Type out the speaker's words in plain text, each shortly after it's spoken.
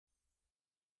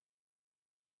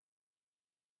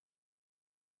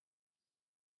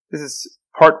This is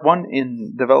part 1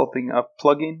 in developing a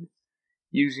plugin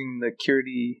using the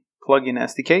Curity Plugin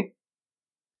SDK.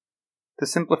 To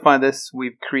simplify this,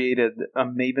 we've created a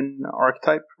Maven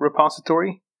Archetype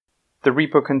repository. The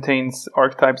repo contains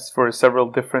archetypes for several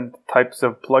different types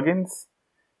of plugins.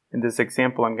 In this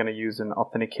example, I'm going to use an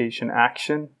authentication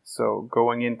action. So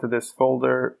going into this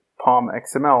folder,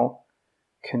 POM.xml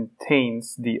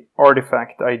contains the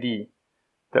artifact ID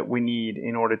that we need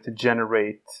in order to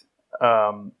generate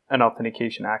an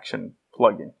authentication action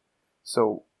plugin.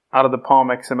 So out of the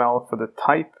POM.xml for the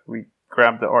type, we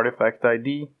grab the artifact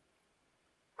ID,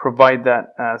 provide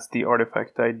that as the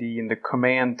artifact ID in the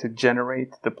command to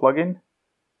generate the plugin.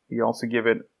 We also give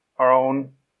it our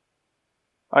own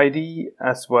ID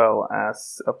as well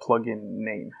as a plugin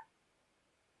name.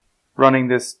 Running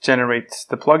this generates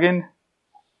the plugin.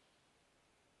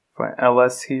 If I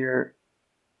ls here,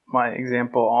 my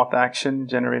example auth action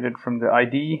generated from the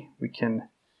ID, we can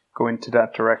go into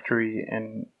that directory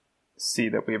and see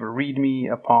that we have a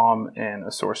README, a POM, and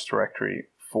a source directory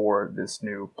for this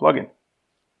new plugin.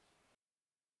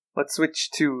 Let's switch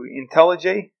to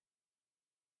IntelliJ,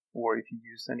 or if you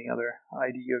use any other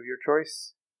ID of your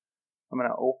choice. I'm going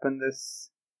to open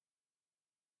this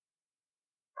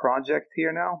project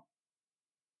here now.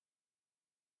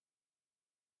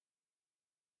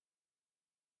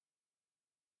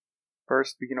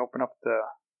 First, we can open up the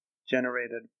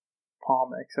generated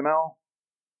POM.xml.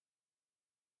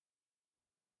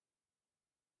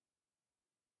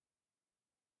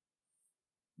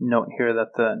 Note here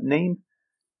that the name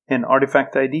and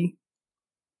artifact ID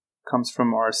comes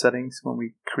from our settings when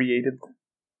we created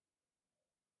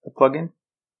the plugin.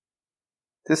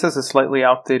 This has a slightly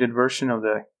outdated version of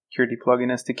the Curity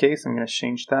Plugin SDK, so I'm going to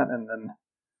change that and then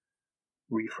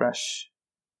refresh,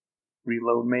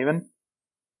 reload Maven.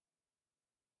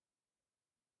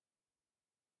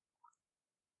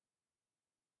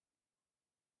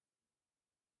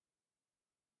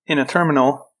 In a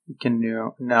terminal, you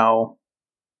can now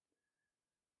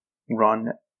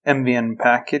run mvn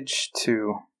package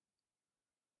to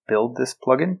build this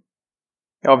plugin.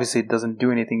 Obviously, it doesn't do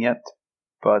anything yet,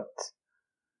 but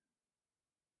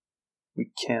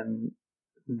we can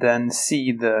then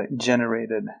see the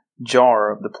generated jar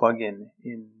of the plugin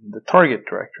in the target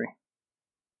directory.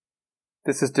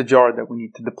 This is the jar that we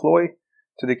need to deploy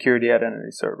to the Curity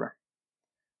Identity Server.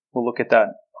 We'll look at that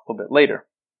a little bit later.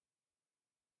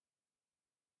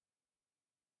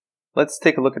 Let's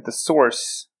take a look at the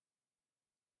source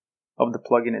of the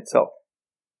plugin itself.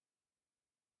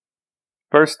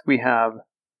 First, we have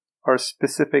our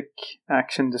specific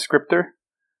action descriptor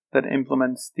that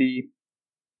implements the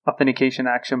authentication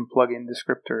action plugin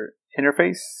descriptor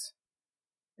interface.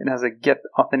 It has a get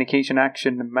authentication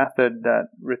action method that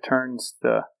returns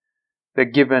the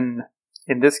given,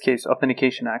 in this case,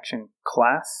 authentication action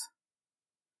class.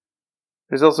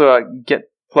 There's also a get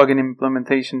plugin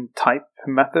implementation type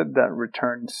method that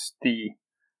returns the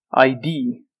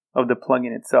ID of the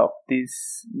plugin itself.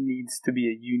 This needs to be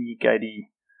a unique ID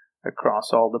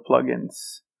across all the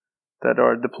plugins that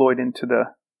are deployed into the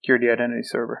Curity Identity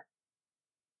Server.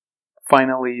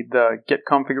 Finally, the get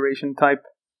configuration type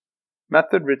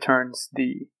method returns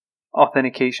the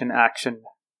authentication action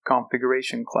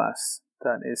configuration class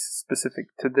that is specific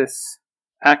to this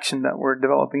action that we're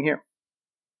developing here.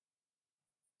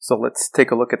 So let's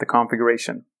take a look at the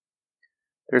configuration.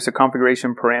 There's a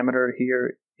configuration parameter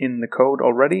here in the code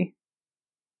already.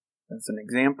 As an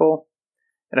example,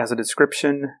 it has a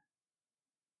description,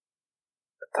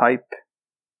 a type,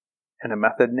 and a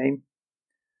method name.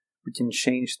 We can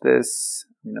change this.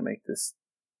 I'm going to make this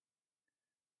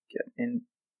get in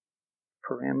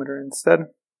parameter instead.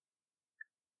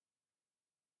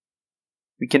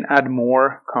 We can add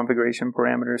more configuration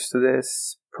parameters to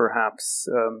this, perhaps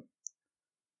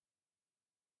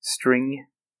string.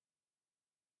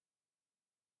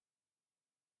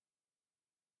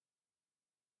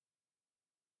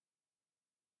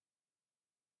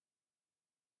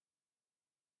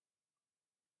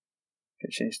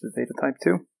 Can change the data type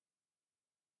too.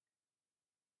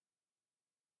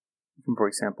 You can, for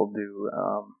example, do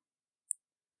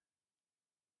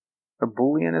a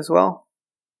Boolean as well.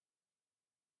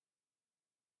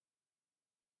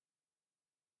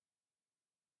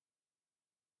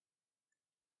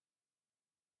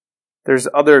 There's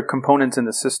other components in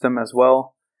the system as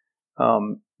well.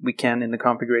 We can, in the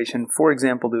configuration, for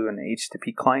example, do an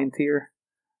HTTP client here.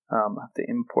 I have to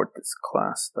import this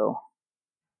class though.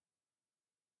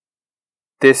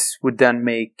 This would then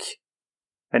make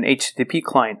an HTTP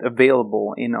client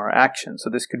available in our action. So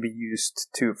this could be used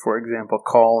to, for example,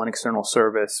 call an external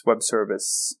service, web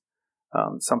service,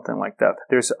 something like that.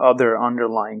 There's other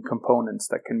underlying components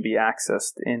that can be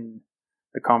accessed in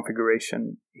the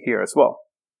configuration here as well.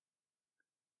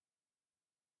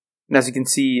 And as you can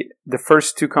see, the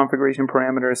first two configuration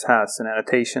parameters has an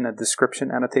annotation, a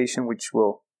description annotation, which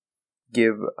will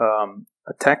give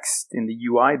a text in the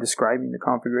UI describing the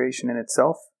configuration in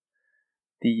itself.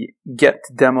 The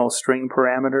getDemoString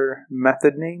parameter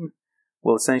method name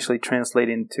will essentially translate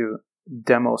into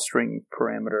demo string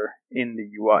parameter in the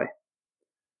UI.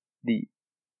 The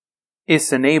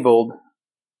isEnabled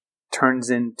turns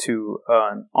into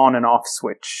an on and off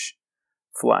switch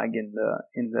flag in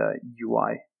the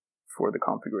UI for the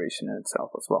configuration in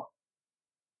itself as well.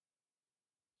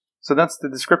 So that's the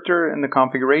descriptor and the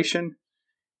configuration.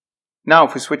 Now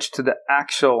if we switch to the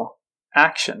actual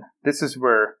action, this is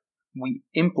where we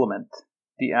implement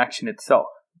the action itself,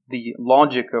 the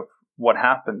logic of what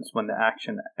happens when the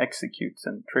action executes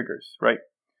and triggers, right?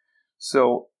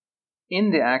 So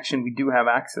in the action, we do have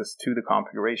access to the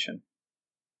configuration.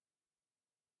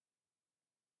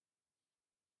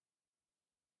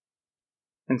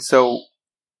 And so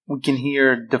we can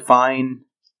here define,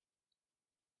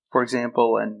 for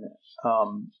example,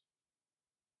 an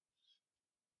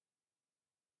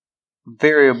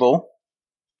variable,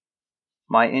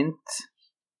 myInt,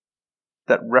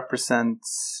 that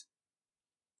represents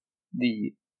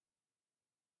the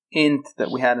int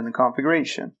that we had in the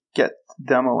configuration, get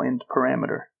demo int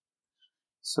parameter.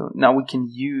 So now we can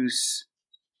use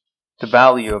the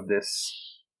value of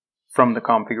this from the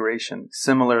configuration.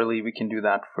 Similarly, we can do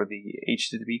that for the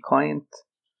HTTP client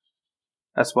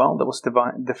as well, that was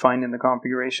defined in the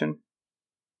configuration.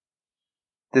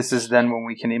 This is then when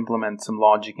we can implement some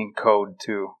logic and code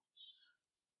to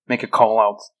make a call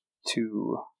out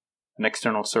to an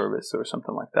external service or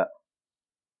something like that.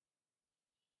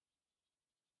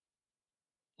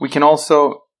 We can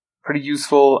also, pretty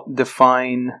useful,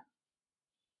 define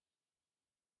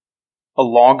a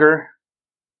logger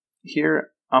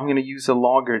here. I'm going to use a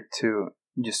logger to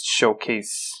just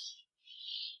showcase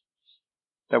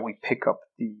that we pick up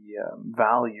the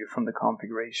value from the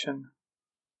configuration.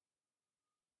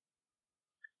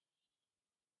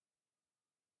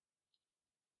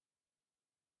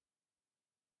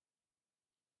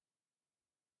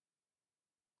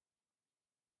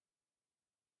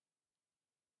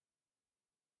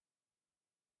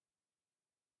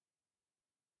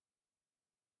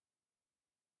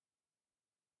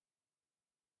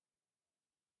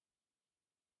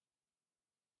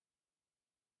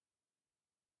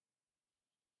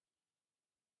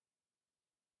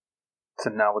 So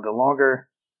now with the logger,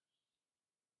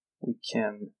 we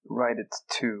can write it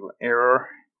to error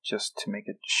just to make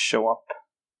it show up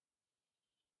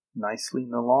nicely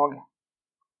in the log.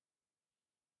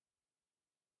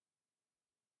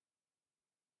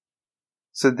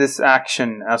 So this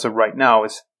action, as of right now,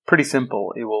 is pretty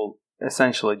simple. It will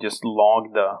essentially just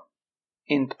log the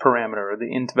int parameter, or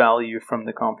the int value from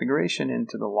the configuration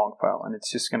into the log file, and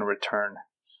it's just going to return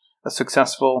a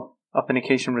successful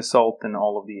authentication result and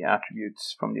all of the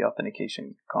attributes from the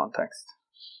authentication context.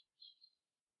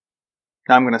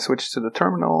 Now I'm going to switch to the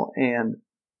terminal and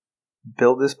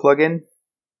build this plugin.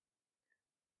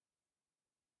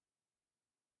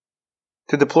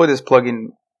 To deploy this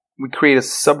plugin, we create a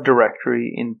subdirectory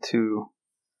into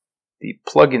the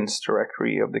plugins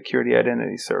directory of the Curity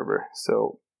Identity Server.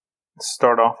 So let's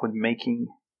start off with making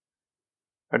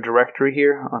a directory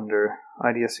here under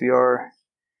IDSVR,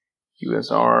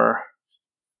 USR,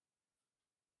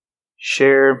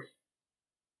 share,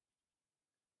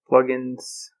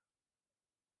 plugins,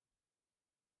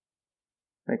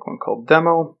 make one called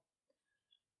demo,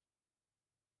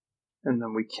 and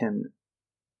then we can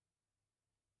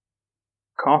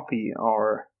copy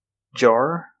our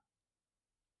jar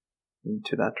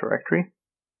into that directory.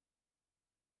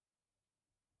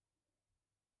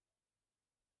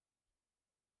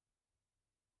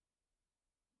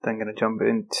 Then I'm going to jump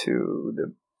into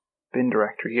the bin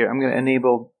directory here. I'm going to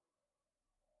enable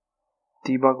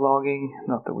debug logging,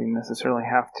 not that we necessarily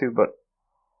have to, but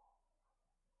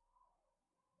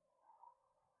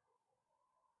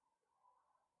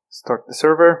start the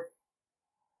server.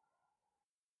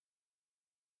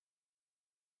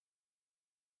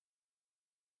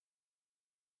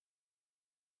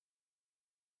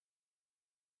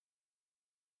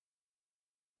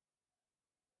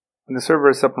 When the server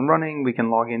is up and running, we can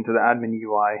log into the admin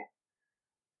UI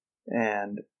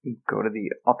and go to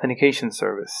the authentication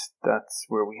service. That's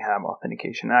where we have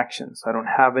authentication actions. I don't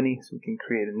have any, so we can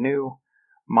create a new.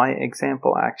 My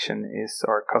example action is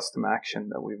our custom action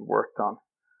that we've worked on.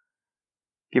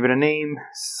 Give it a name,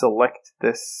 select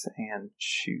this, and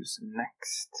choose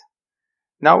next.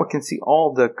 Now we can see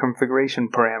all the configuration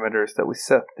parameters that we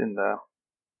set in the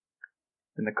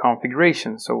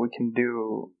configuration. So we can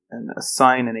do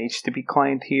assign an HTTP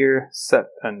client here, set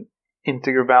an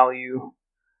integer value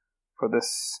for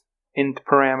this int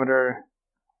parameter,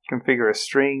 configure a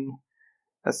string.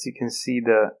 As you can see,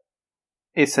 the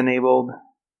is enabled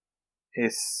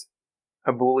is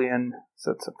a boolean,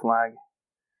 sets a flag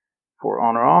for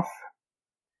on or off.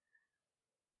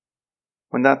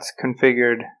 When that's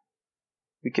configured,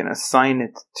 we can assign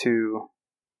it to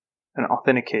an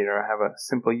authenticator. I have a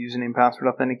simple username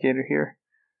password authenticator here.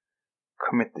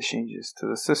 Commit the changes to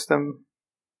the system.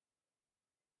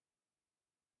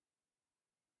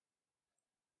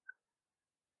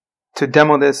 To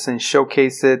demo this and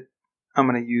showcase it, I'm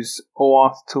going to use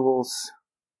oauth tools.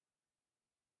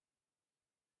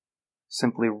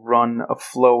 Simply run a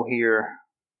flow here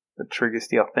that triggers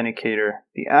the authenticator.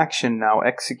 The action now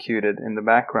executed in the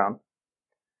background.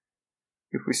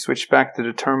 If we switch back to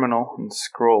the terminal and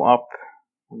scroll up,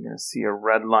 we're going to see a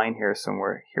red line here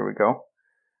somewhere. Here we go.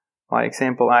 My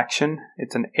example action,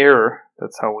 it's an error.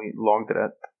 That's how we logged it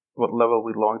at, what level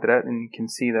we logged it at. And you can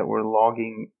see that we're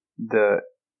logging the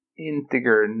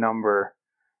integer number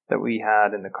that we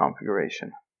had in the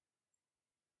configuration.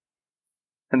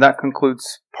 And that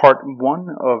concludes part 1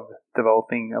 of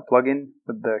developing a plugin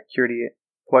with the Curity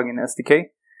Plugin SDK.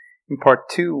 In part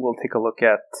 2, we'll take a look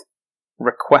at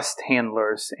request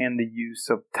handlers and the use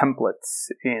of templates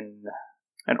in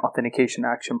an authentication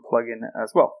action plugin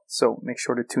as well. So make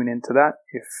sure to tune into that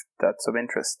if that's of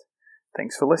interest.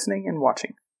 Thanks for listening and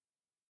watching.